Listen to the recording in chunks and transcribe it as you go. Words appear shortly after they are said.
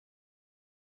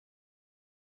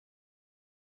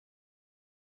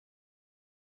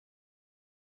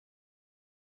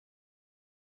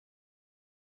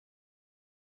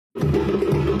Toi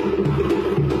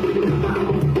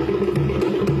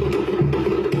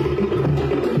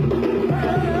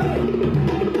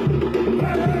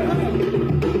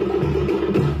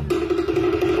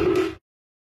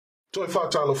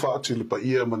whātalo whātu le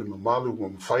paia mani mamalu wa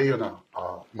mawhai ona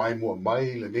mai mua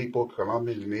mai le neipo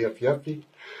kalame le nei afiafi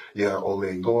ia o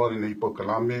le ingoa le neipo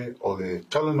kalame o le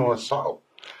talanoa sao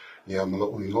ia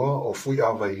malo ingoa o fui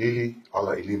awa I lili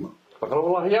ala I lima.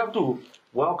 Pakalawalahi atu.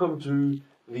 Welcome to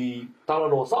the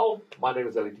Talanoa Sao. My name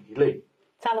is Alitiki Lee.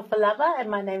 Talafalava, and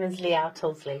my name is Liao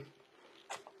Tilsley.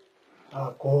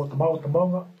 Ko te mau te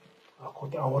maunga, ko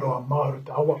te awaroa maru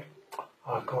te awa,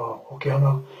 ka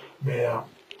hokianga me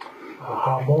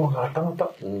hāmoa ngā tangata,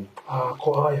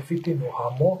 ko aia whiti no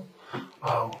hāmoa,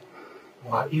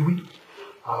 ngā iwi,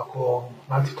 ko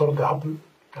Ngāti Toro te hapu,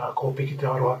 ko Piki te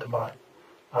aroha te mai,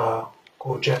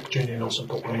 ko Jack Junior Nelson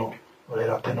tōku no, o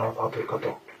reira tēnā tātou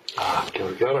katoa.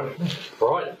 Kia ora.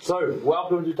 Alright, so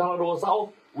welcome to Talanoa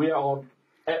Sao. We are on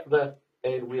APNA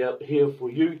and we are here for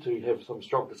you to have some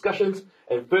strong discussions.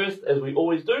 And first, as we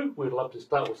always do, we'd love to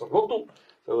start with some roto.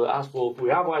 So we'll ask for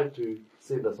Puiawai to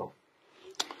send us off.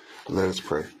 Let us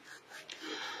pray.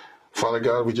 Father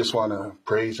God, we just want to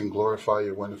praise and glorify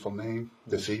your wonderful name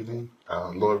this evening.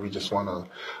 Lord, we just want to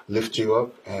lift you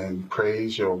up and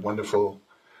praise your wonderful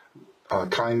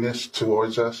kindness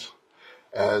towards us.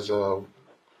 As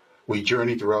we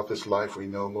journey throughout this life, we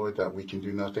know, Lord, that we can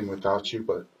do nothing without you,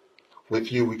 but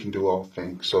with you we can do all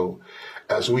things. So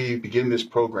as we begin this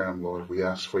program, Lord, we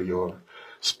ask for your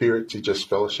Spirit to just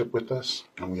fellowship with us.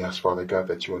 And we ask, Father God,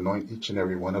 that you anoint each and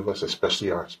every one of us, especially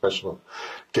our special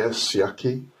guest,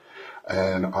 Siaki.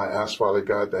 And I ask, Father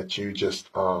God, that you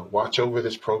just watch over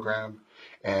this program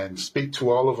and speak to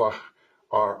all of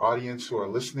our audience who are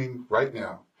listening right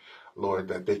now, Lord,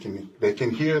 that they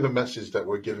can hear the message that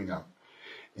we're giving out.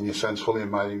 In your Son's holy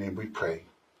and mighty name we pray.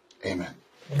 Amen.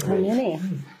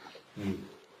 Amen.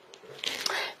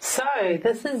 So,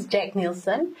 this is Jack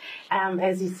Nielsen,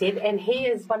 as you said, and he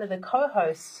is one of the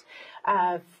co-hosts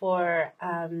for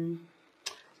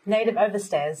Native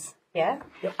Overstairs, yeah?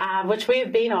 Yep. Which we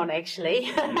have been on,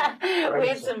 actually. We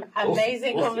had some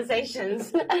amazing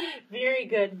conversations. Very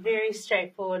good, very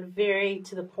straightforward, very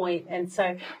to the point. And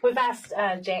so we've asked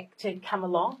Jack to come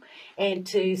along and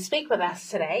to speak with us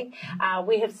today.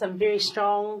 We have some very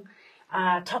strong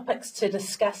topics to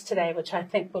discuss today, which I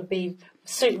think would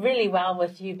suit really well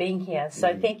with you being here.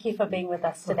 So thank you for being with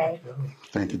us today.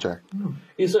 Thank you, Jack.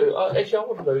 Yeah, so actually I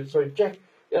want to know, so Jack,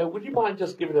 would you mind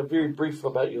just giving a very brief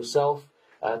about yourself,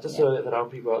 just so that our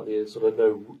people out there sort of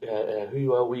know who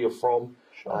you are, where you're from,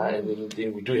 and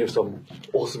then we do have some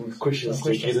awesome questions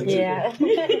to get into. Yeah.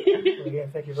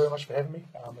 Again, thank you very much for having me.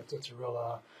 It's a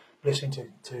real blessing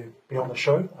to be on the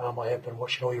show. I have been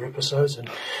watching all your episodes and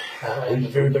I'm a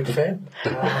very big fan.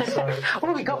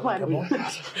 We got one.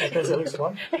 There's at least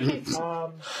one.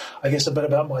 I guess a bit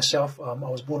about myself. I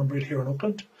was born and bred here in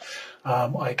Auckland.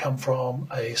 I come from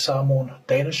a Samoan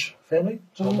Danish family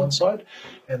on one side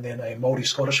and then a Māori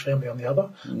Scottish family on the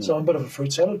other. So I'm a bit of a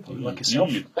fruit salad, like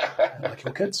yourself, and like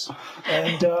your kids.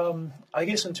 And I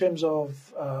guess in terms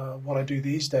of what I do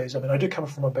these days, I mean, I do come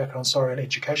from a background, in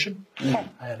education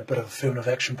and a bit of affirmative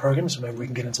action programs, so maybe we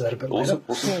can get into that a bit later.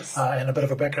 Yes. And a bit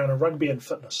of a background in rugby and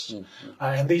fitness.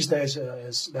 And these days,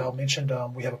 as Al mentioned,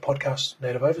 we have a podcast,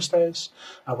 Native Overstayers,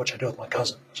 which I do with my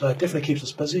cousin. So it definitely keeps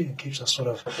us busy and keeps us sort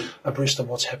of abreast of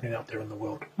what's happening out there in the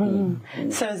world.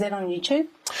 So is that on YouTube?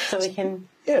 So we can...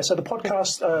 Yeah, so the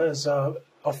podcast is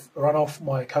run off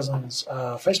my cousin's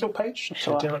Facebook page,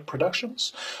 Denrick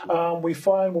Productions. We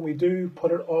find when we do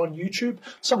put it on YouTube,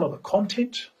 some of the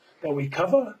content that we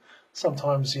cover,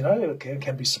 sometimes, it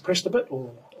can be suppressed a bit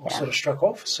or sort of struck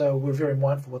off. So we're very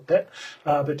mindful with that.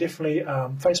 But definitely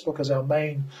Facebook is our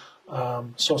main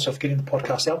source of getting the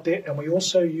podcast out there. And we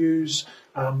also use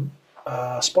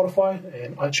Spotify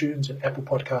and iTunes and Apple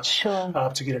Podcasts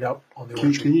to get it out on the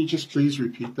original. Can you just please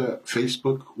repeat that?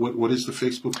 Facebook, what is the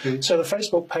Facebook page? So the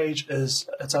Facebook page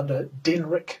it's under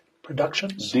Denrick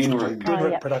Productions.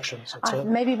 Denrick Productions.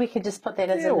 Maybe we could just put that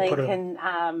as a link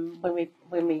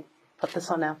when we put this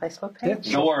on our Facebook page.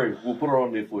 Yeah. Don't worry, we'll put it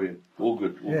on there for you. All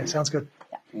good. Sounds good.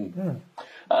 Now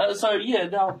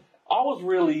I was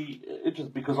really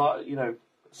interested because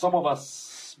some of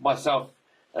us, myself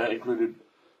included,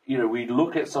 we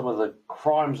look at some of the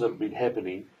crimes that have been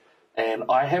happening, and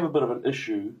I have a bit of an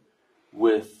issue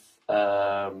with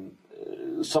some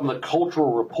of the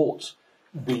cultural reports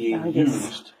being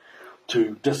used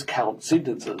to discount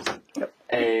sentences.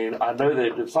 And I know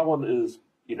that if someone is,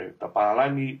 the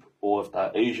Palangi or if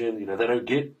they're Asian,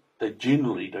 they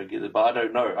generally don't get it, but I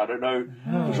don't know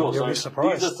for sure. You'll be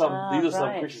surprised. These are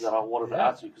some questions that I wanted to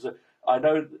ask you, because I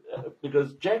know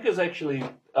because Jack is actually,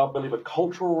 I believe, a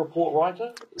cultural report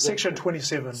writer. Section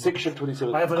 27. Section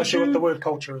 27. I have an Could issue you- with the word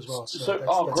culture as well. So,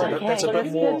 great. That's a So bit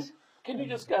can more. you- Can you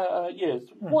just go, yes,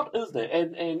 what is that?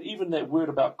 And even that word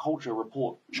about culture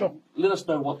report. Sure. Let us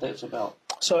know what that's about.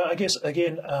 So I guess,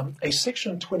 again, a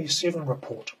Section 27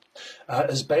 report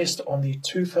is based on the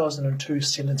 2002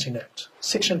 Sentencing Act.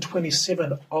 Section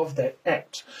 27 of that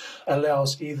Act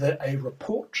allows either a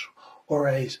report or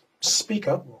a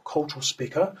speaker, or cultural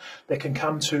speaker, that can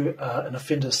come to an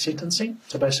offender's sentencing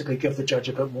to basically give the judge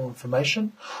a bit more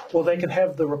information, or they can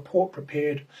have the report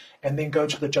prepared and then go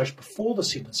to the judge before the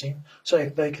sentencing so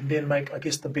they can then make, I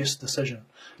guess, the best decision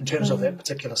in terms of that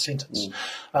particular sentence.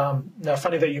 Now,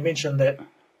 funny that you mentioned that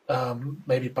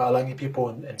maybe Palangi people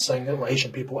and saying that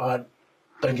Asian people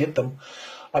don't get them.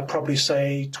 I'd probably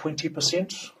say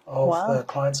 20% of the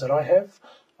clients that I have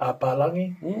are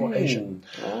Palangi or Asian.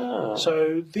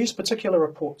 So these particular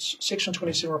reports, Section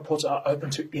 27 reports, are open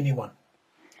to anyone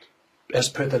as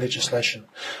per the legislation.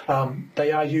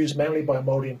 They are used mainly by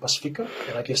Māori and Pasifika,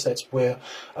 and I guess that's where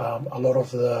a lot of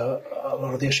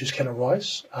the issues can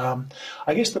arise.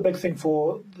 I guess the big thing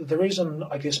for the reason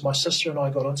I guess my sister and I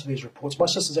got onto these reports, my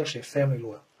sister's actually a family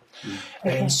lawyer.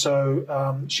 And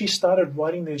so she started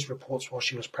writing these reports while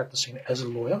she was practicing as a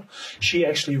lawyer. She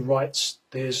actually writes,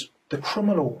 there's the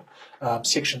criminal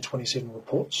Section 27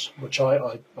 reports, which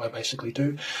I basically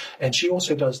do, and she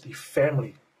also does the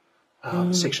family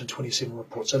Section 27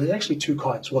 report. So there's actually two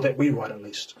kinds, well, that we write at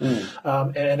least.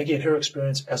 And again, her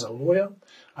experience as a lawyer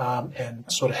and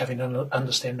sort of having an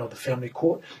understanding of the family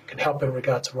court can help in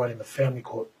regard to writing the family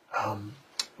court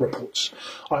reports.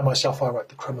 I myself, I write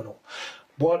the criminal.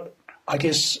 What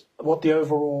the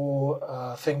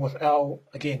overall thing with our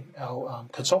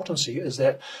consultancy is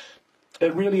that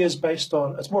it really is based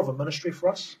on, it's more of a ministry for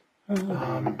us.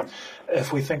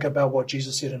 If we think about what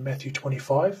Jesus said in Matthew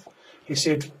 25, he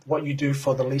said, what you do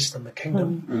for the least in the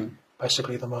kingdom,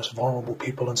 basically the most vulnerable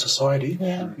people in society,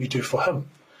 you do for him.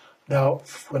 Now,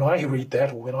 when I read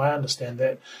that, or when I understand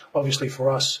that, obviously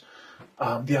for us,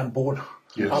 the unborn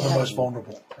are the most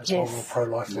vulnerable, as vulnerable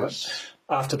pro-life, right?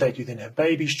 After that, you then have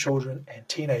babies, children, and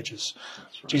teenagers.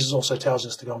 Right. Jesus also tells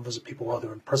us to go and visit people while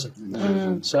they're in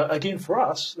prison. So again, for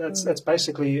us, that's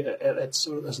basically that's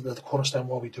the cornerstone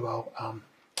while we do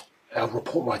our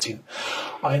report writing.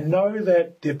 I know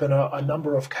that there have been a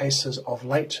number of cases of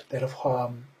late that have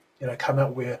come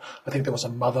out where I think there was a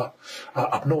mother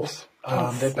up north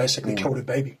that basically killed her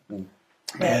baby,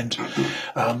 and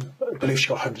I believe she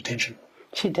got home detention.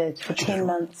 She did for 10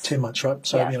 months. 10 months, right?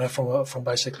 So, from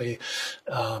basically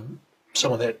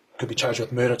someone that could be charged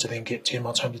with murder to then get 10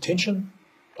 months home detention,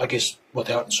 I guess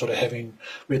without sort of having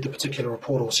read the particular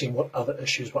report or seeing what other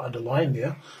issues were underlying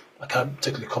there, I can't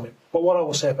particularly comment. But what I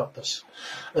will say about this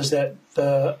is that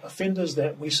the offenders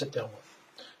that we sit down with,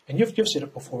 and you've said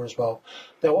it before as well,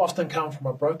 they will often come from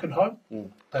a broken home.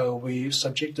 They will be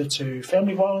subjected to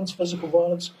family violence, physical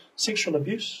violence, sexual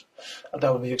abuse. They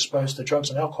will be exposed to drugs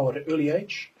and alcohol at an early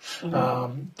age. They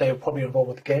are probably involved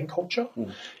with gang culture.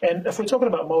 And if we're talking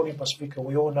about Māori and Pasifika,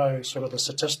 we all know sort of the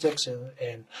statistics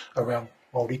and around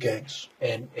Māori gangs,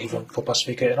 and even for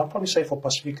Pasifika. And I'll probably say for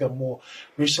Pasifika more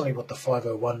recently with the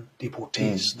 501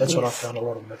 deportees. That's what I found a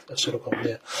lot of them have sort of gone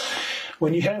there.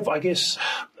 When you have, I guess,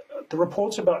 the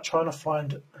reports about trying to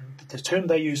find, the term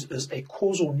they use is a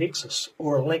causal nexus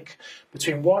or a link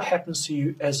between what happens to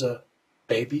you as a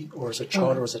baby or as a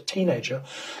child or as a teenager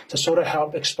to sort of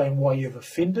help explain why you've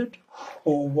offended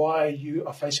or why you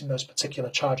are facing those particular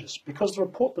charges. Because the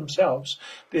report themselves,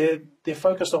 they're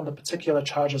focused on the particular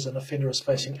charges an offender is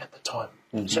facing at the time.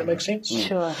 Does that make sense?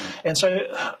 Sure. And so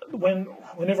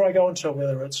whenever I go into,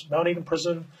 whether it's Mount Eden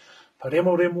Prison,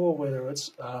 Paremo, whether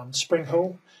it's Spring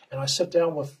Hill, and I sit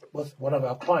down with one of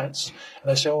our clients, and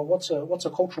they say, "Oh, what's a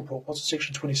cultural report? What's a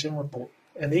Section 27 report?"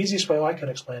 And the easiest way I can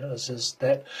explain it is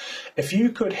that if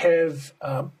you could have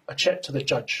a chat to the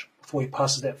judge before he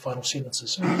passes that final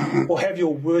sentences, or have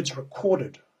your words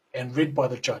recorded and read by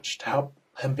the judge to help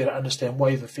him better understand why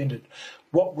you've offended,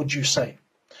 what would you say?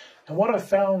 And what I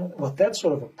found with that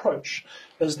sort of approach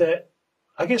is that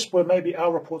I guess where maybe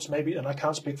our reports, and I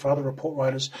can't speak for other report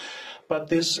writers,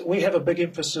 but we have a big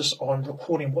emphasis on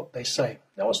recording what they say.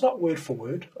 Now, it's not word for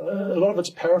word. A lot of it's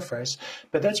paraphrased,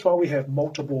 but that's why we have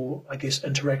multiple, I guess,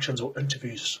 interactions or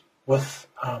interviews with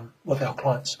our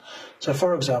clients. So,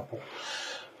 for example,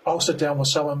 I'll sit down with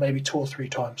someone maybe 2 or 3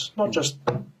 times, not just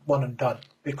one and done,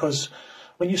 because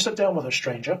when you sit down with a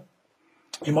stranger,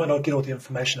 you might not get all the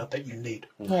information out that you need.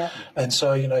 And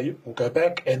so, we'll go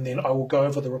back and then I will go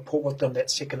over the report with them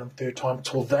that second and third time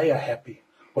until they are happy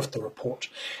with the report.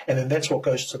 And then that's what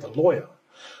goes to the lawyer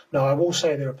Now, I will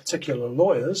say there are particular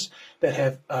lawyers that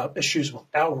have issues with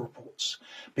our reports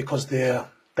because they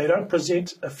don't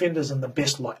present offenders in the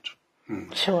best light.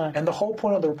 Sure. And the whole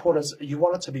point of the report is you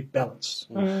want it to be balanced.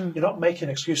 You're not making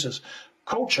excuses.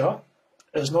 Culture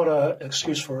is not an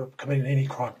excuse for committing any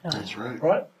crime. That's right.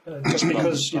 Right? Just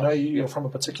because you're from a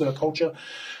particular culture.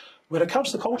 When it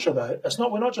comes to culture, though,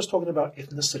 we're not just talking about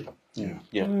ethnicity.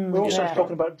 Yeah. We're also Yeah.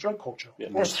 talking about drug culture. We're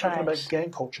also That's talking right. about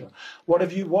gang culture.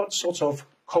 What sorts of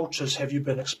cultures have you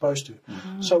been exposed to?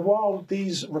 So while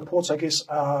these reports, I guess,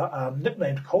 are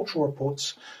nicknamed cultural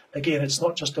reports, again, it's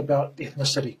not just about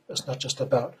ethnicity. It's not just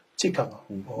about tikanga,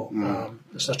 or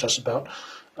it's not just about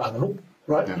anganu,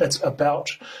 right? Yeah. It's about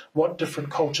what different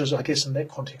cultures, I guess, in that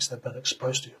context, they've been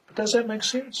exposed to. But does that make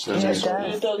sense? Does It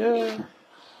that does. Yeah.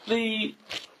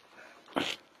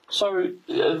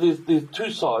 There's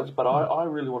two sides, but I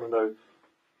really want to know,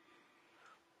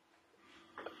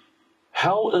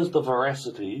 how is the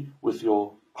veracity with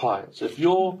your clients? If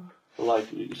you're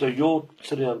you're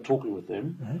sitting down talking with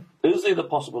them, is there the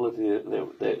possibility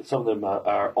that some of them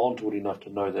are onto it enough to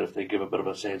know that if they give a bit of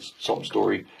a sob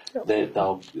story, that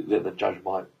the judge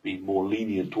might be more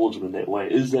lenient towards them in that way?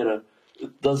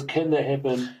 Can that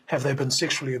happen? Have they been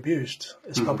sexually abused?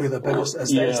 Is probably the biggest.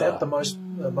 Is that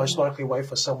the most likely way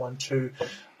for someone to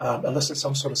elicit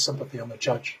some sort of sympathy on the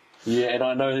judge? Yeah, and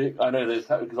I know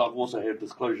that because I've also had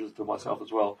disclosures to myself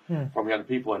as well from young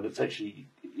people, and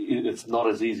it's not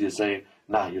as easy as saying,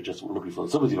 "Nah, you're just looking for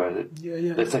the sympathy rate."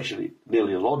 Yeah. That's actually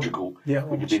nearly illogical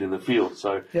when you've been in the field.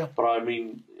 So, Yeah. but I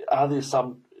mean, are there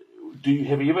some?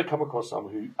 Have you ever come across some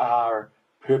who are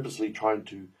purposely trying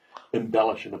to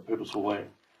embellish in a purposeful way?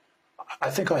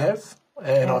 I think I have,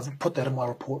 and I've put that in my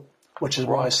report, which is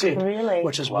why I said, Really?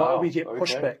 which is why we get Okay.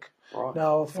 pushback. Right.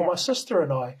 Now, for my sister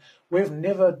and I, we've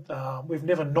never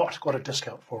not got a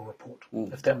discount for a report,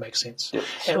 if that makes sense. Yep.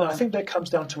 And I think that comes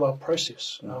down to our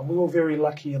process. We were very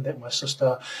lucky in that my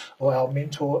sister, or our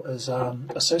mentor, is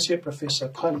Associate Professor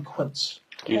Kylie Quince.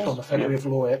 Yes. From the Faculty Yep. of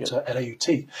Law at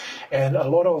AUT. And a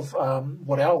lot of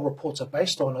what our reports are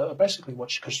based on are basically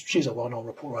because she's a well-known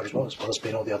report writer as well as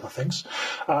being all the other things.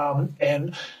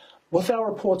 And with our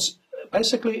reports,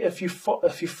 basically, if you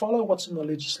follow what's in the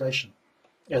legislation,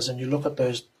 as in you look at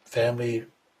those family,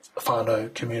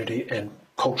 whānau, community, and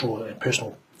cultural and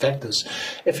personal factors,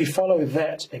 if you follow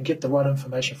that and get the right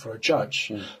information for a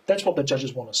judge, that's what the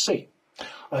judges want to see.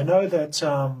 I know that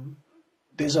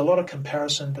there's a lot of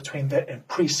comparison between that and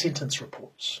pre-sentence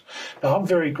reports. Now, I'm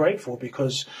very grateful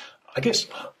because I guess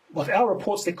with our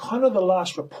reports, they're kind of the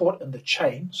last report in the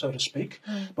chain, so to speak,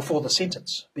 before the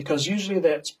sentence. Because usually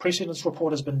that pre-sentence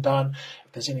report has been done.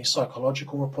 If there's any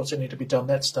psychological reports that need to be done,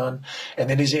 that's done. And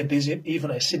then there's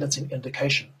even a sentencing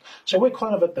indication. So we're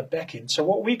kind of at the back end. So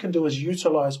what we can do is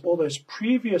utilize all those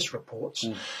previous reports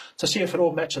to see if it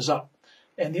all matches up.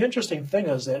 And the interesting thing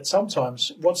is that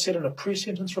sometimes what's said in a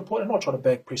pre-sentence report, and I'm not trying to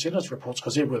bag pre-sentence reports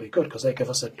because they're really good because they give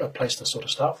us a place to sort of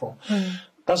start from,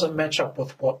 doesn't match up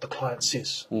with what the client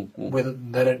says, whether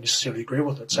they don't necessarily agree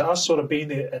with it. So us sort of being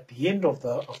there at the end of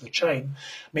the chain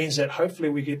means that hopefully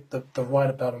we get the right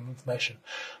amount of information.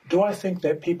 Do I think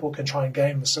that people can try and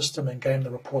game the system and game the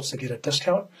reports to get a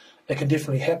discount? It can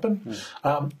definitely happen.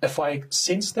 If I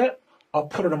sense that, I'll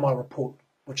put it in my report.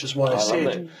 Which is why I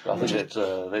said. I think that's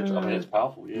it's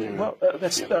powerful. Yeah. Well,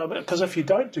 that's because if you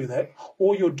don't do that,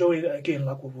 all you're doing, again,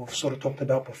 like we've sort of talked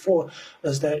about before,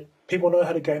 is that people know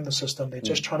how to game the system. They're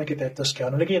just trying to get that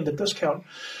discount. And again, the discount,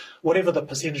 whatever the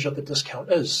percentage of the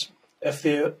discount is, if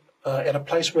they're at a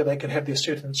place where they can have their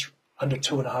sentence under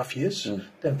 2.5 years,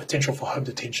 then potential for home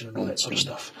detention and all that sort of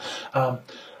stuff.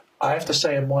 I have to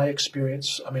say, in my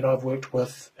experience, I mean, I've worked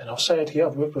with, and I'll say it here,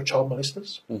 I've worked with child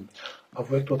molesters. I've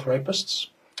worked with rapists.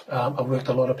 I've worked with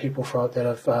a lot of people that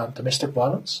have domestic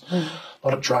violence, a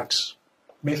lot of drugs,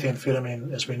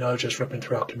 methamphetamine, as we know, just ripping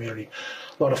through our community.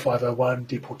 A lot of 501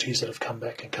 deportees that have come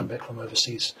back from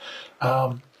overseas.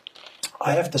 I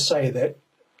have to say that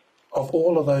of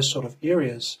all of those sort of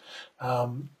areas,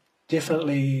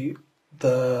 definitely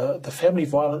the family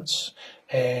violence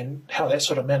and how that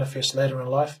sort of manifests later in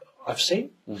life, I've seen.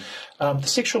 The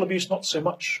sexual abuse, not so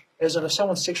much. As in, if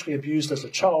someone's sexually abused as a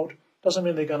child, doesn't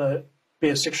mean they're going to be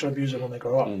a sexual abuser when they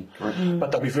grow up.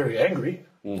 But they'll be very angry,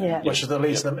 which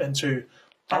leads them into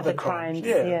other crimes.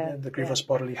 The grievous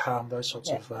bodily harm, those sorts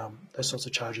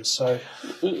of charges. So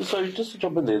just to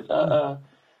jump in there,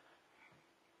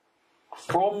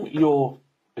 from your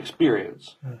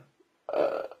experience,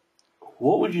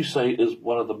 what would you say is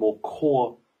one of the more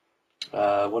core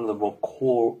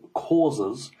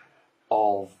causes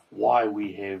of why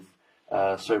we have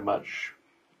so much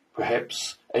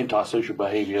perhaps antisocial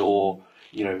behaviour or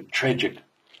tragic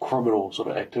criminal sort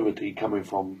of activity coming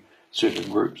from certain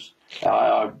groups.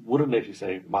 I wouldn't actually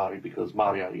say Māori, because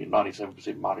Māori,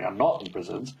 97% Māori are not in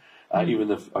prisons,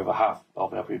 even if over half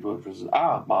of our people in prisons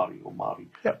are Māori or Māori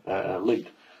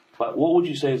linked. But what would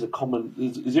you say is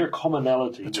is there a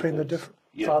commonality between the different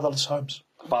fatherless homes?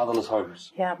 Fatherless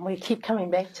homes. Yeah, we keep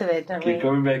coming back to that, don't we? Keep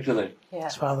coming back to that. Yeah.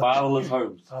 Fatherless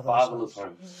homes. Fatherless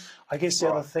homes. I guess the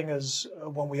other thing is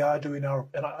when we are doing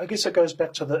and I guess it goes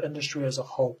back to the industry as a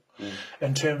whole,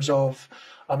 in terms of,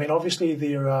 I mean, obviously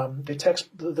the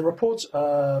reports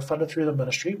are funded through the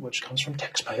ministry, which comes from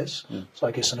taxpayers. So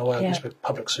I guess in a way, I guess we're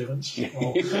public servants.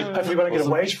 Well, hopefully we don't get a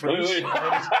wage freeze.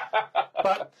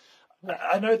 But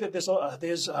I know that there's a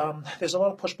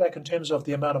lot of pushback in terms of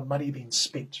the amount of money being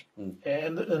spent.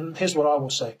 And here's what I will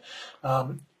say.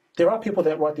 There are people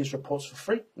that write these reports for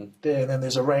free. And then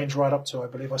there's a range right up to, I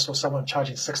believe I saw someone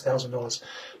charging $6,000.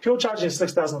 If you're charging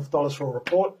 $6,000 for a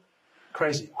report,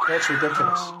 crazy. That's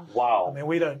ridiculous. Wow. I mean,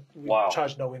 we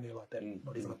charge nowhere near like that,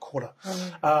 not even a quarter.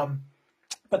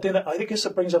 But then I guess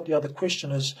it brings up the other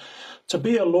question is, to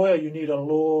be a lawyer, you need a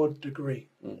law degree.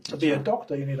 To be a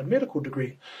doctor, you need a medical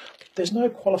degree. There's no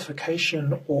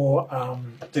qualification or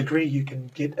degree you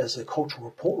can get as a cultural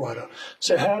report writer.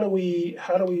 So how do we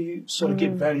sort of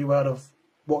get value out of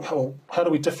how do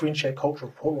we differentiate cultural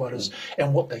report writers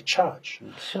and what they charge?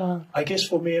 Sure. I guess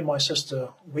for me and my sister,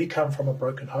 we come from a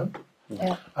broken home.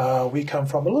 We come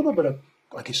from a little bit of,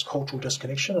 I guess, cultural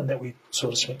disconnection, and that we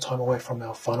sort of spent time away from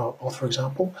our whānau, for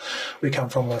example. We come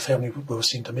from a family where we've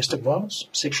seen domestic violence,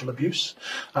 sexual abuse.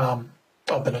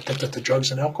 I've been addicted to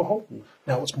drugs and alcohol.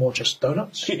 Now it's more just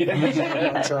donuts. But,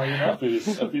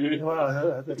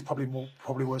 well, that's probably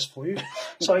worse for you.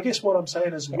 So I guess what I'm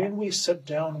saying is when we sit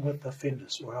down with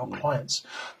offenders or our clients,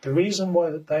 the reason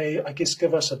why they, I guess,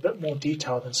 give us a bit more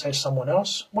detail than, say, someone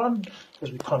else, one,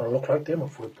 because we kind of look like them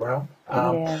if we're brown,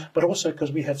 but also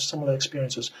because we have similar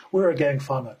experiences. We're a gang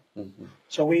whānau.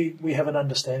 So we have an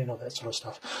understanding of that sort of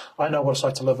stuff. I know what it's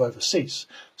like to live overseas.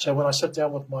 So when I sit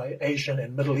down with my Asian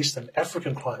and Middle Eastern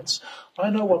African clients,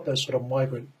 I know what those sort of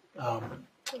migrant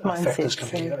factors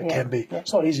can be.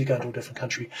 It's not easy going to a different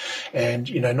country and,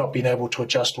 not being able to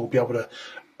adjust or be able to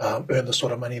earn the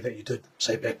sort of money that you did,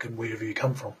 say, back in wherever you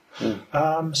come from.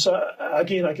 So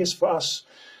again, I guess for us,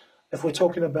 if we're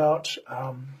talking about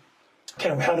how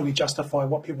do we justify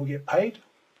what people get paid,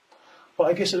 well,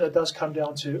 I guess it does come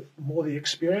down to more the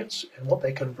experience and what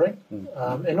they can bring,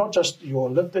 and not just your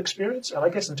lived experience. And I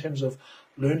guess in terms of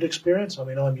learned experience, I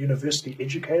mean, I'm university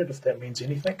educated, if that means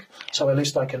anything. So at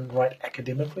least I can write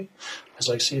academically. As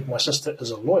I said, my sister is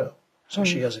a lawyer, so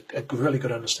she has a really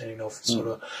good understanding of sort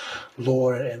of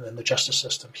law and the justice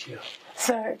system here.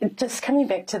 So just coming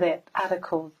back to that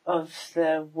article of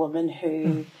the woman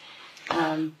who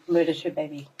murdered her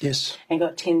baby. Yes. And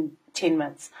got 10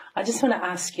 months. I just want to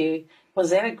ask you,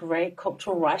 was that a great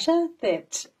cultural writer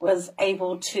that was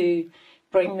able to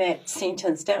bring that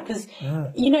sentence down? Because,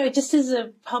 just as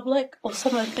a public or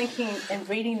someone thinking and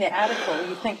reading the article,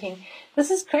 you're thinking,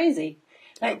 this is crazy.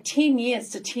 Like 10 years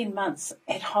to 10 months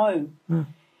at home,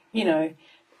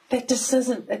 that just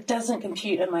doesn't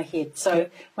compute in my head. So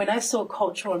when I saw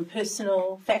cultural and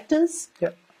personal factors,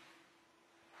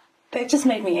 that just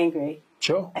made me angry.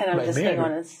 Sure. And I'm just being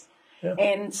honest. Yeah.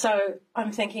 And so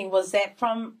I'm thinking, was that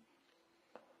from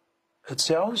it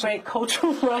sounds great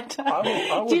cultural writer?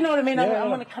 I would, do you know what I mean? Yeah. I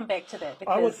want to come back to that.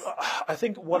 Because I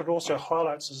think what it also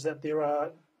highlights is that there are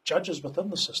judges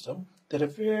within the system that are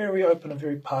very open and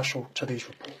very partial to these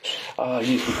reports.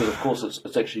 Yes, because of course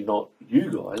it's actually not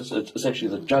you guys, it's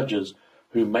actually the judges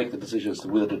who make the decisions to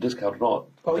whether to discount or not.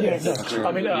 Oh yeah, no.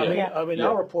 I mean,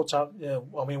 our reports are.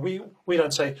 We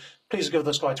don't say please give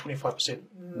this guy 25%.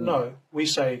 No, we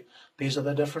say these are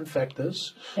the different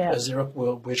factors.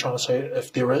 We're trying to say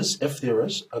if there is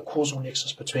a causal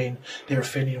nexus between their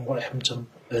offending and what happened to them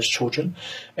as children,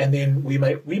 and then we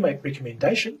make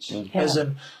recommendations. As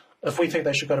in, if we think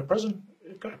they should go to prison,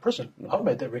 go to prison. I've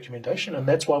made that recommendation, and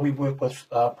that's why we work with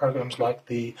programs like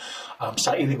the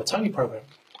Sa'ili Matangi program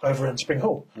over in Spring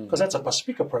Hill, because that's a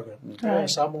Pasifika program.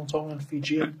 Samoan, Tongan,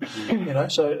 Fijian,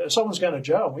 so if someone's going to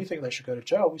jail, we think they should go to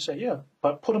jail, we say,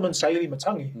 but put them in Sa'ili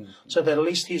Matangi, so that at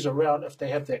least he's around if they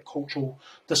have that cultural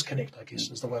disconnect, I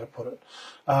guess is the way to put it.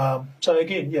 So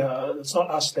again, it's not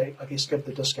us that, I guess, give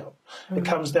the discount. It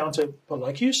comes down to, but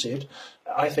like you said,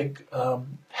 I think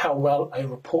how well a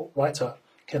report writer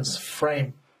can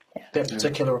frame that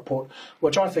particular report,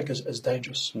 which I think is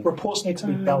dangerous. Reports need to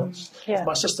be balanced. If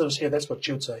my sister was here, that's what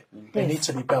she would say. They need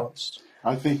to be balanced.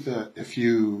 I think that if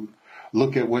you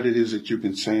look at what it is that you've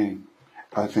been saying,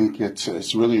 I think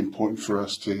it's really important for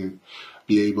us to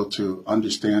be able to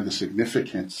understand the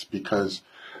significance, because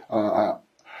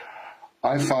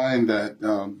I find that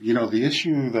the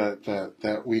issue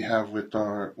that we have with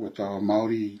our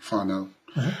Maori whānau,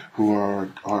 who are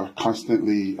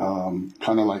constantly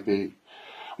kind of like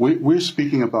we're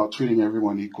speaking about treating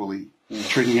everyone equally,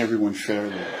 treating everyone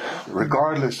fairly,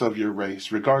 regardless of your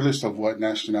race, regardless of what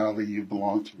nationality you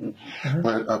belong to.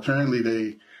 But apparently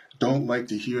they don't like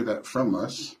to hear that from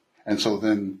us, and so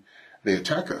then they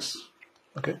attack us.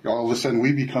 Okay. All of a sudden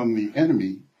we become the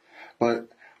enemy. But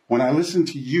when I listen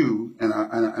to you and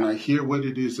I hear what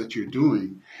it is that you're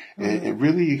doing, it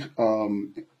really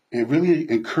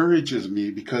encourages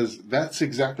me, because that's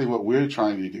exactly what we're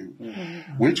trying to do.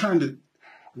 We're trying to.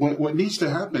 What needs to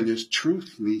happen is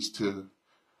truth needs to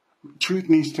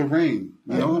reign.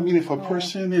 You know what I mean? If a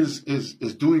person is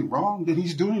doing wrong, then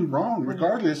he's doing wrong,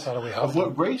 regardless of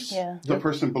what race the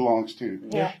person belongs to.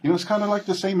 Yeah. You know, it's kind of like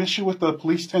the same issue with the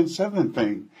Police 10-7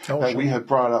 thing that we had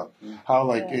brought up. How,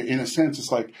 like, in a sense, it's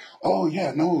like, oh,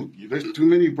 yeah, no, there's too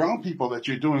many brown people that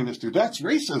you're doing this to. That's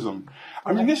racism.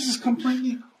 I mean, this is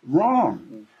completely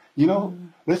wrong. You know,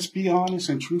 let's be honest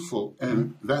and truthful.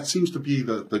 And that seems to be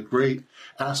the great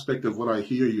aspect of what I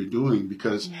hear you're doing,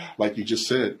 because, like you just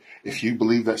said, if you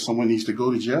believe that someone needs to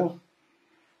go to jail,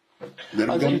 then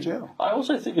they'll go to jail. I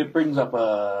also think it brings up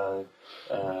I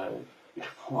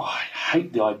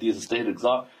hate the ideas of standards.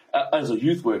 As a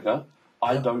youth worker,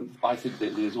 I think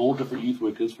that there's all different youth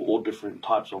workers for all different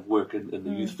types of work in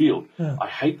the youth field. I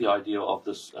hate the idea of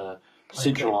this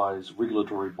centralised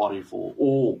regulatory body for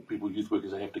all people, youth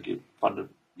workers, that have to get funded,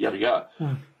 yada yada.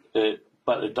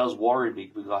 But it does worry me,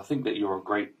 because I think that you're a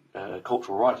great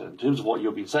cultural writer in terms of what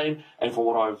you've been saying, and from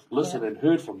what I've listened and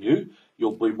heard from you,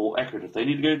 you'll be more accurate. If they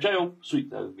need to go to jail, sweet,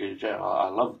 they'll go to jail. I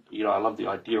love the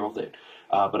idea of that.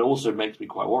 But it also makes me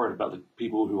quite worried about the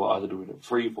people who are either doing it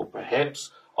free for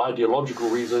perhaps ideological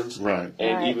reasons, and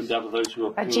even down to those who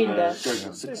are agenda.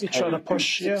 Trying to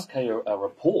push 6K a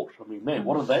report. I mean, man,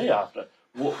 what are they after?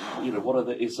 What are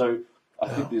they? So I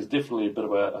think there's definitely a bit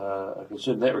of a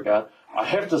concern in that regard. I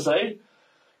have to say,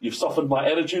 you've softened my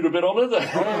attitude a bit on it. No,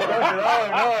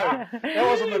 that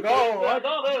wasn't the goal, right?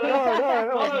 No,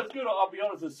 it's good. I'll be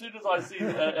honest. As soon as I see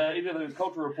any of those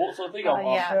cultural reports, I think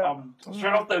I'm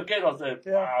straight off the gate. I said,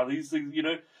 wow, these things,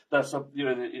 that's some,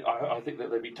 I think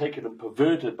that they've been taken and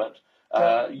perverted, but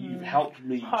you've helped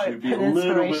me to be a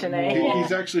little bit more.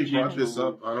 He's actually brought this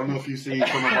up. I don't know if you see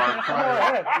some of our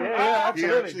prior. Absolutely. He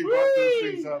actually brought those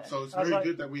things up, so it's very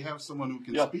good that we have someone who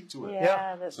can speak to it.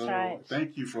 Yeah, that's right.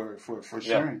 Thank you for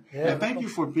sharing, and thank you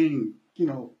for being.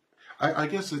 I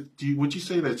guess would you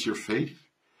say that's your faith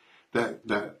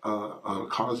that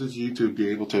causes you to be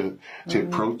able to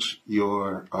approach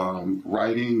your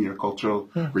writing, your cultural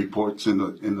reports in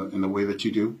the way that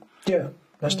you do? Yeah.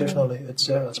 Most definitely, it's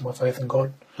my faith in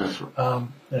God. That's right.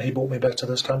 And He brought me back to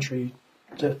this country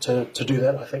to do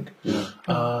that, I think.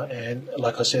 And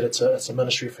like I said, it's a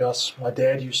ministry for us. My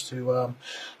dad used to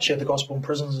share the gospel in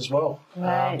prisons as well.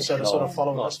 So to sort of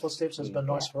follow in his footsteps has been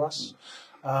nice for us.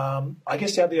 I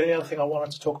guess the only other thing I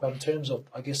wanted to talk about in terms of,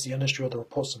 I guess, the industry or the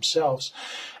reports themselves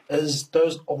is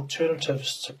those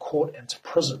alternatives to court and to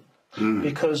prison.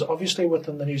 Because obviously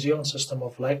within the New Zealand system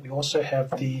of late, we also have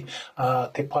the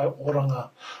Te Pai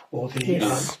Oranga, or the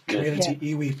community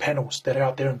iwi panels that are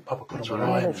out there in Papakura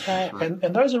Marae.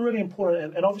 And those are really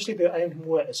important, and obviously they're aimed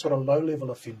more at sort of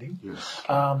low-level offending.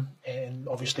 And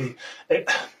obviously,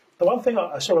 the one thing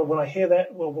I sort of, when I hear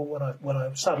that, when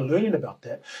I started learning about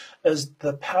that, is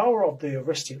the power of the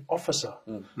arresting officer.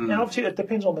 And obviously it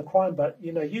depends on the crime, but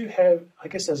you have, I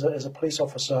guess, as a police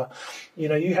officer,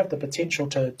 you have the potential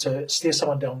to steer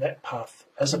someone down that path,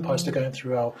 as opposed to going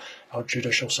through our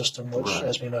judicial system, which,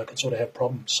 as we know, can sort of have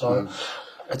problems. So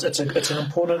it's an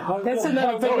important. That's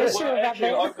another big issue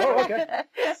about that.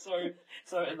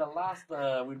 So in the last,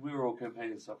 when we were all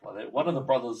campaigning and stuff like that, one of the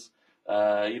brothers.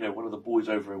 One of the boys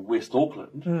over in West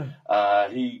Auckland,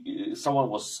 someone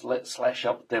was slash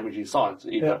up damaging signs.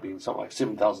 It ended up being something like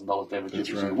 $7,000 damage every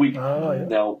single week.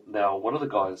 Now one of the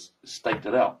guys staked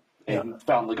it out and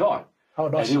found the guy.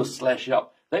 And he was slashing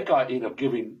up. That guy ended up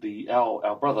giving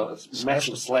our brother a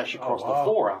massive slash across the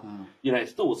forearm.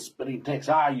 Still was spitting text.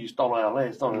 You stole our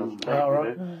land, stole our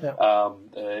land,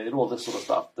 and all this sort of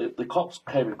stuff. The cops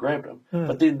came and grabbed him,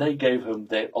 but then they gave him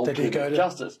that alternative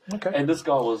justice. And this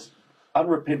guy was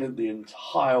unrepentant the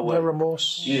entire way. No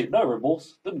remorse. Yeah, no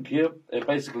remorse. Didn't care. And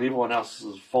basically, everyone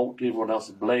else's fault, everyone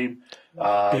else's blame. Be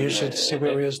interested to see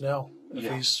where he is now,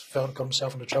 if he's got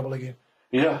himself into trouble again.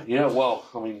 Yeah. Well,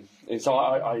 I mean, and so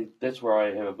I that's where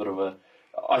I have a bit of a.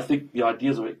 I think the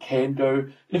ideas of it can go.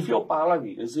 If you're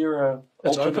Palangi, is there a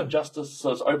alternate justice?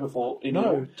 So it's open for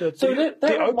anyone. No,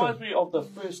 that reminds me of the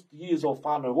first years of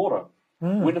Whānau Ora.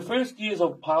 When the first years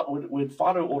of when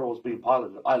whānau ora was being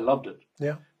piloted, I loved it.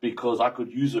 Yeah. Because I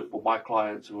could use it for my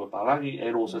clients who were Parangi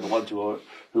and also the ones who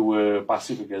were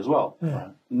Pacific as well.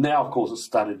 Now, of course, it's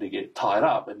starting to get tied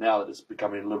up, and now it's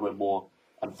becoming a little bit more,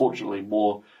 unfortunately,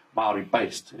 more Maori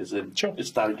based, as in it's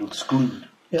starting to exclude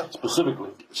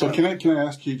specifically. So can I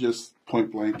ask you just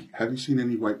point blank? Have you seen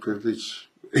any white privilege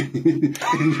in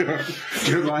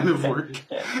your line of work?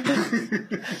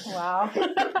 Wow.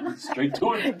 Straight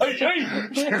to it.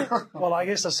 Hey! Well, I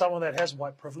guess as someone that has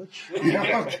white privilege,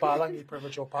 Palangi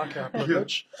privilege or Pākehā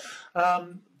privilege,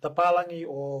 the Palangi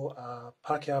or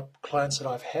Pākehā clients that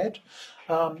I've had,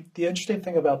 the interesting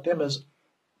thing about them is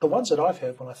the ones that I've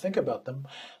had, when I think about them,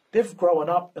 they've grown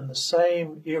up in the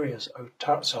same areas,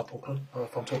 South Auckland,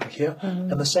 if I'm talking here,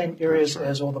 in the same areas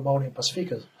as all the Māori and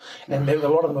Pacificas. And a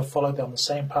lot of them have followed down the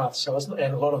same path. So,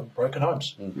 and a lot of them broken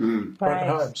homes. Broken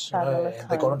homes. You know, and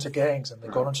they got into gangs and they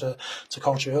got into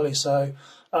culture early. So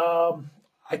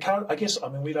I guess,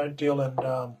 we don't deal in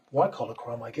white-collar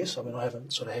crime, I guess. I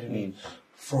haven't sort of had any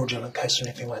fraudulent case or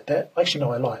anything like that. Actually,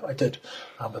 no, I lie. I did.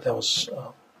 But that was...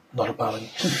 not a Palangi.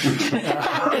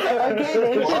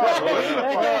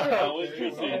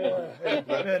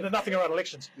 Nothing around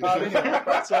elections. We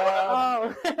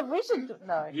should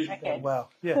know. Okay. Well,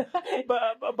 yeah.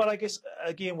 But I guess,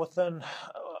 again, within,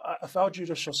 if our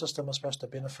judicial system is supposed to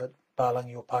benefit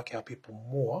Palangi or Pākehā people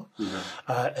more,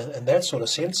 in that sort of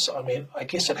sense, I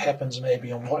guess it happens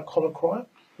maybe on white-collar crime.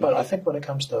 But I think when it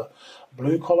comes to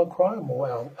blue-collar crime,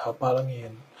 or our Palangi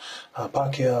and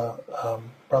Pākehā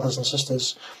brothers and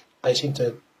sisters, they seem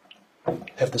to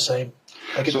have the same.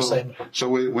 They get the same. So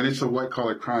when it's a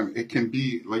white-collar crime, it can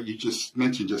be, like you just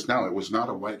mentioned just now, it was not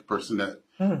a white person that,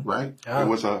 right? It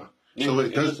was a... So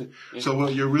it does. So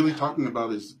what you're really talking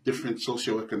about is different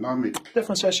socioeconomic.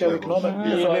 Different socioeconomic.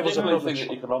 Different levels of privilege.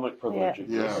 Economic privilege.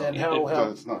 And how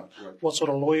what sort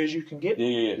of lawyers you can get.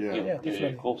 Definitely.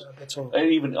 Of course. That's all.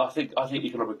 And even I think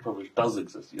economic privilege does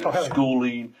exist.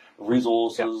 Schooling,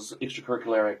 resources,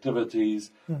 extracurricular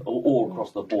activities, all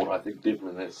across the board. I think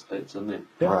definitely that's in there.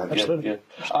 Yeah, absolutely.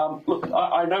 Look,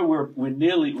 I know we're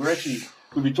actually.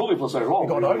 We've been talking for so long. We've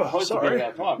gone over. Sorry.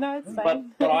 Our time. No, it's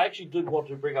fine. But I actually did want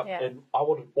to bring up, and I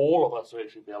wanted all of us to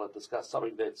actually be able to discuss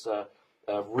something that's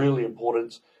really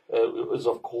important. Is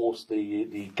of course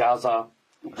the Gaza,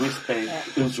 West Bank,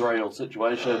 Israel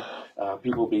situation.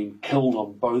 People being killed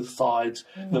on both sides.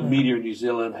 The media in New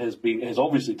Zealand has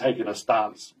obviously taken a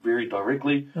stance very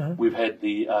directly. We've had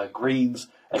the Greens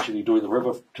actually doing the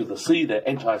river to the sea, the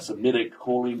anti-Semitic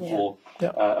calling for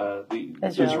the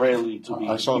Israeli to be.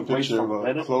 I saw a picture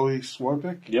of Chloe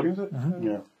Swarbrick.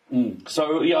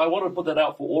 So I want to put that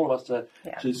out for all of us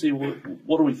to see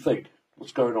what do we think,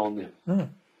 what's going on there.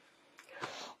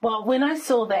 Well, when I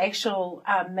saw the actual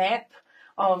map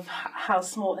of how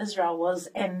small Israel was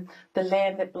and the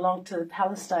land that belonged to the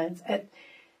Palestinians,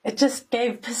 it just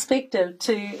gave perspective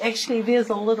to actually there's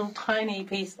a little tiny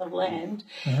piece of land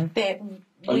that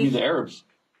only the Arabs.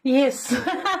 Yes,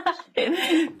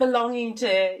 belonging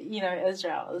to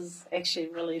Israel is actually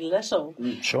really little,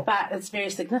 but it's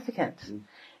very significant.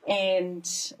 And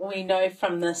we know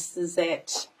from this is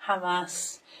that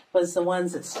Hamas was the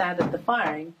ones that started the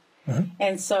firing.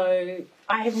 And so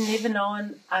I have never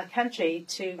known our country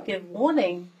to give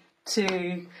warning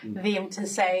to them to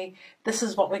say, this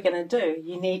is what we're going to do.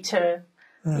 You need to,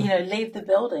 leave the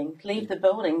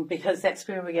building, because that's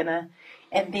where we're going to.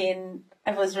 And then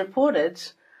it was reported,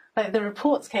 like the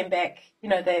reports came back,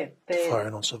 they're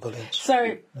firing on civilians.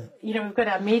 So, we've got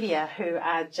our media who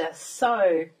are just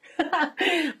so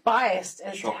biased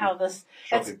as to how this.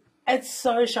 It's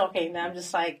so shocking that I'm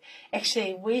just like,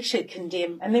 actually, we should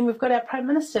condemn. And then we've got our Prime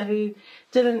Minister who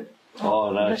didn't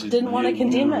want to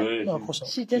condemn it. No, of course not.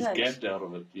 She didn't. She's gapped out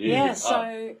of it.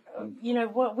 So,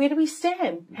 where do we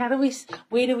stand?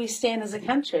 Where do we stand as a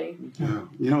country?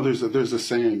 Yeah. There's a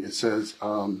saying. It says,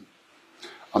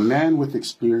 a man with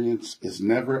experience is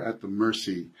never at the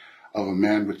mercy of a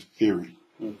man with theory.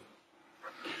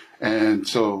 And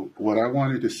so what I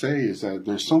wanted to say is that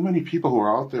there's so many people who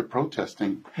are out there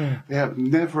protesting. They have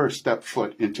never stepped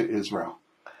foot into Israel.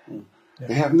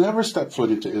 They have never stepped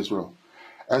foot into Israel.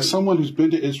 As someone who's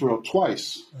been to Israel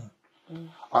twice,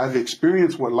 I've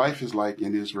experienced what life is like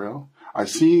in Israel. I've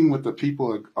seen what the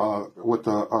people,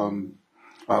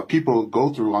 people go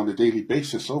through on a daily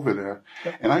basis over there.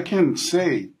 And I can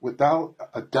say without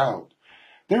a doubt,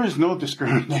 there is no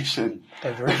discrimination.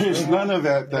 There is none of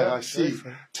that I see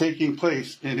taking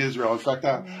place in Israel. In fact,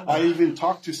 I even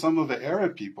talked to some of the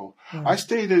Arab people. I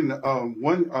stayed in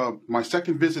my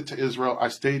second visit to Israel, I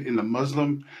stayed in the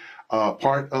Muslim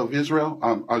part of Israel,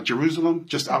 Jerusalem,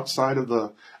 just outside of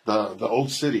the old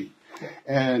city.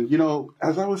 And, you know,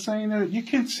 as I was saying there, you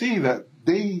can see that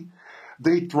they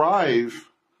thrive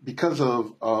because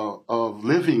of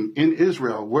living in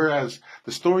Israel, whereas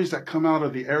the stories that come out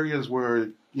of the areas where,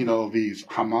 you know, these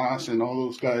Hamas and all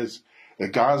those guys, the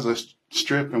Gaza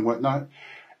Strip and whatnot,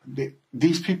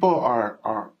 these people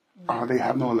they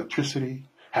have no electricity,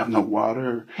 have no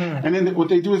water. And then what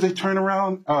they do is they turn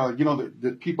around, you know,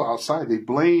 the people outside, they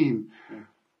blame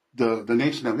the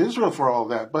nation of Israel for all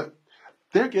that, but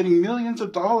they're getting millions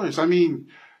of dollars. I mean,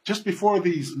 just before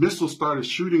these missiles started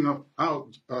shooting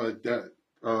out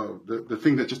the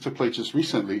thing that just took place just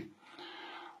recently,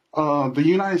 the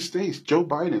United States, Joe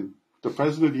Biden, the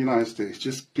president of the United States,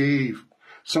 just gave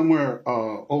somewhere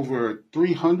over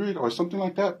 $300 or something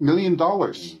like that $1 million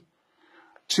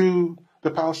to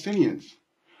the Palestinians.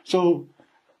 So,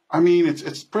 I mean,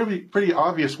 it's pretty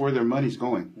obvious where their money's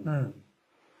going,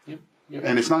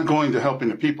 and it's not going to helping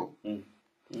the people.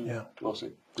 Yeah.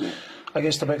 Awesome. I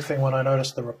guess the big thing when I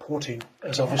noticed the reporting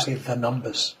is obviously the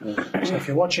numbers. So if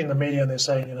you're watching the media and they're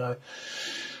saying, you know,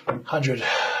 100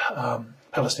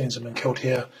 Palestinians have been killed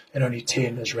here and only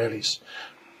 10 Israelis.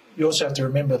 You also have to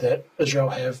remember that Israel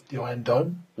have the Iron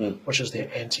Dome, which is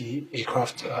their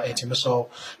anti-aircraft,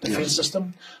 anti-missile defense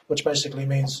system, which basically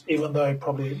means even though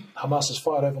probably Hamas has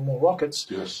fired over more rockets,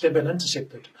 they've been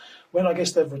intercepted. When I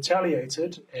guess they've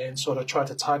retaliated and sort of tried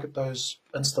to target those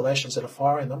installations that are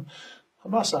firing them,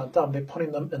 Hamas aren't dumb. They're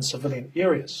putting them in civilian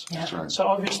areas. That's right. So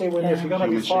obviously, if you're going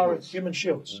to be firing human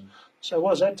shields, so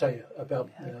what does that tell you about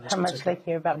how much they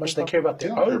care about how much people. they care about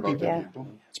their own people? Yeah.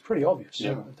 It's pretty obvious.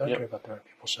 Yeah. They don't care about their own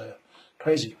people. So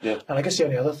crazy. Yeah. And I guess the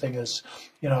only other thing is,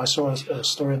 you know, I saw a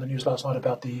story in the news last night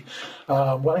about the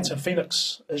Wellington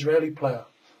Phoenix Israeli player.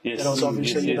 Yes. And it was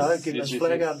obviously, you know, getting his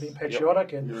flag out and being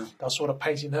patriotic, and they're sort of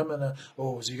painting him and,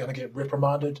 is he going to get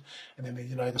reprimanded? And then,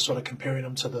 you know, they're sort of comparing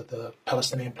him to the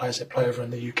Palestinian players that play over in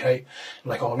the UK.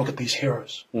 Like, look at these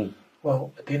heroes.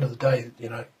 Well, at the end of the day, you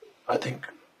know, I think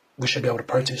we should be able to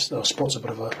protest. Sport's a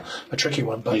bit of a tricky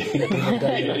one, but at the end of the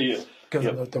day, give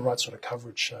them the right sort of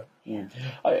coverage. So.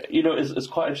 You know, it's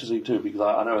quite interesting too, because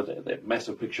I know that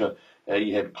massive picture,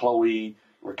 you had Chloe,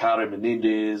 Ricardo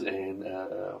Menendez, and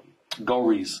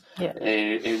Goris,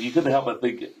 and you couldn't help but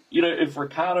think, you know, if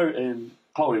Ricardo and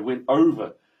Chloe went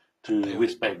over to the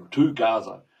West Bank, to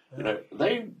Gaza, you know,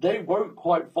 they won't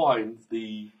quite find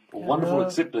the wonderful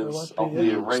acceptance of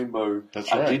their rainbow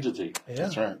identity.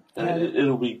 That's right. And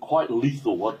it'll be quite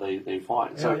lethal what they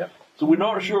find. So we're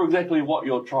not sure exactly what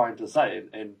you're trying to say,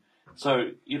 and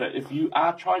so, you know, if you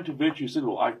are trying to virtue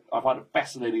signal, I find it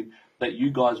fascinating that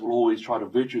you guys will always try to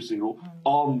virtue signal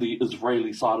on the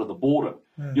Israeli side of the border.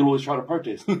 You'll always try to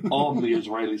protest on the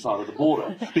Israeli side of the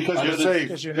border. Because you're safe.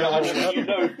 Because you You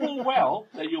know full well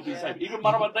that you'll be safe. Even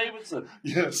Marama Davidson,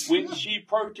 when she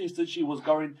protested, she was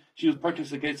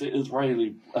protesting against the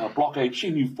Israeli blockade. She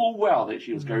knew full well that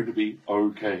she was going to be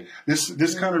okay.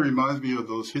 This kind of reminds me of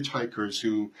those hitchhikers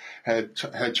who had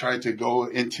tried to go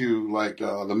into like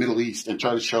the Middle East and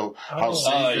try to show how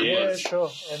safe it was.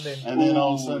 Sure. And then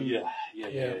all of a sudden,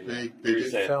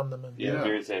 Very found them.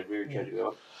 very sad, very tragic.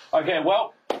 Okay,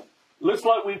 well, looks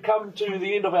like we've come to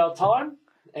the end of our time,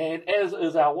 and as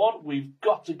is our want, we've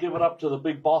got to give it up to the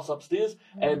big boss upstairs.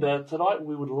 And tonight,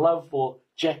 we would love for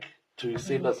Jack to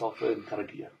send us off in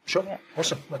Karakia. Sure.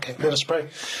 Awesome. Okay, let us pray.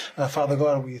 Father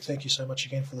God, we thank you so much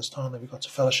again for this time that we got to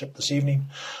fellowship this evening.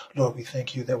 Lord, we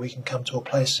thank you that we can come to a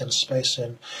place and a space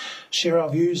and share our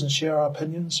views and share our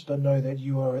opinions, but know that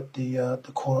you are at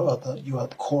the core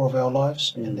of our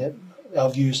lives, and that our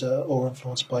views are all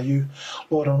influenced by you.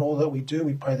 Lord, on all that we do,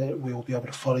 we pray that we will be able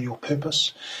to follow your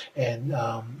purpose, and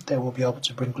that we'll be able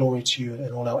to bring glory to you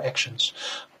in all our actions.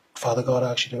 Father God,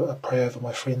 I actually pray over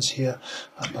my friends here,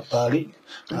 Papali,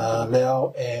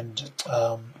 Leo, and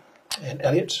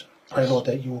Elliot. Pray, Lord,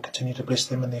 that you will continue to bless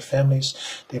them and their families,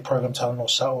 their program Talanoa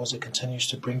Sao, as it continues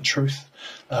to bring truth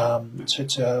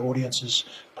to our audiences.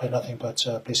 Pray nothing but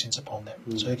blessings upon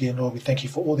them. So again, Lord, we thank you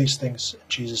for all these things. In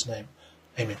Jesus' name,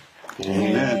 amen.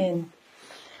 Amen.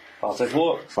 Fase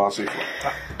forward. Fase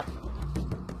forward.